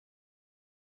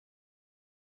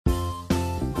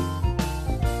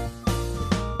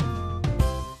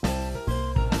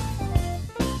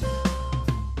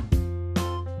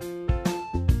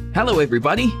Hello,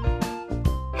 everybody.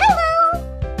 Hello!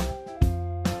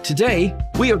 Today,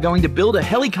 we are going to build a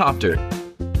helicopter.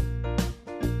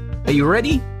 Are you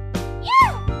ready?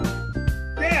 Yeah!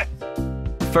 Yes!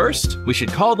 First, we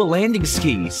should call the landing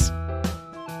skis.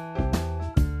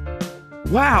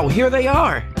 Wow, here they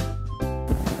are.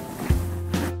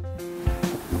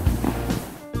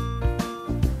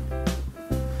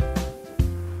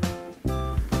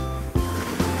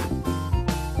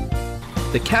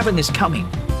 The cabin is coming.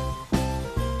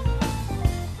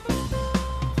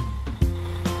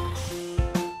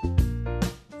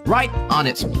 Right on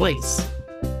its place.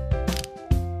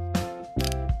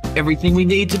 Everything we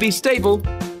need to be stable.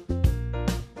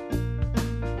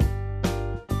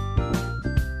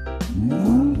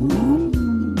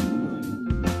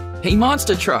 Hey,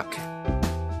 monster truck.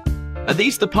 Are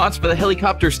these the parts for the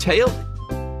helicopter's tail?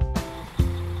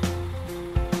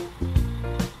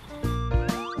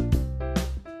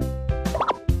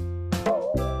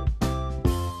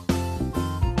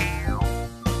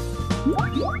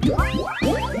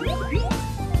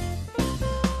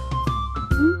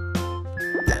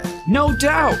 No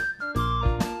doubt!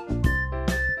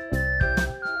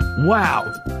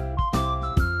 Wow!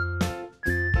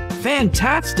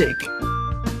 Fantastic!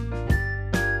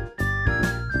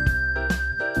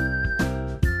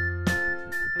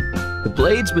 The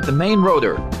blades with the main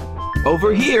rotor.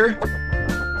 Over here!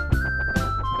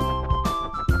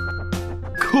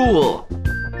 Cool!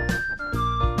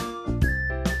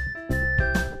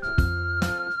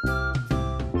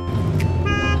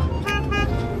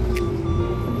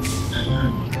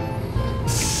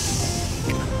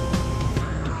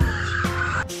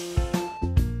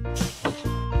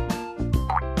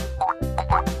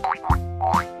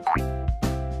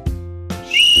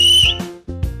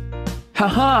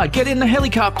 Haha, get in the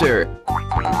helicopter!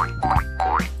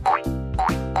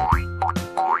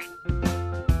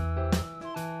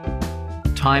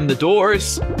 Time the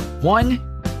doors. 1,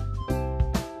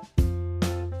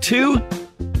 2,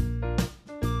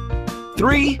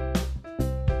 3,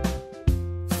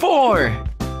 4.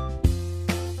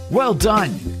 Well done.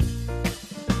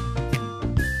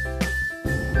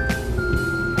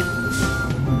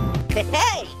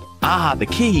 Hey! Ah, the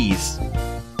keys.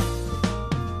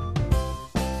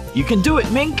 You can do it,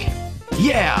 Mink!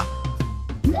 Yeah!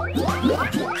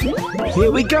 Here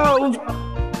we go!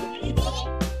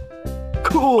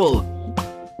 Cool!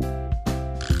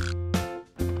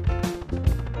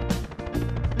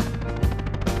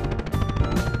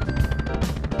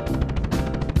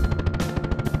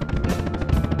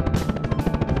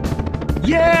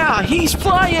 Yeah! He's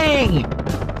flying!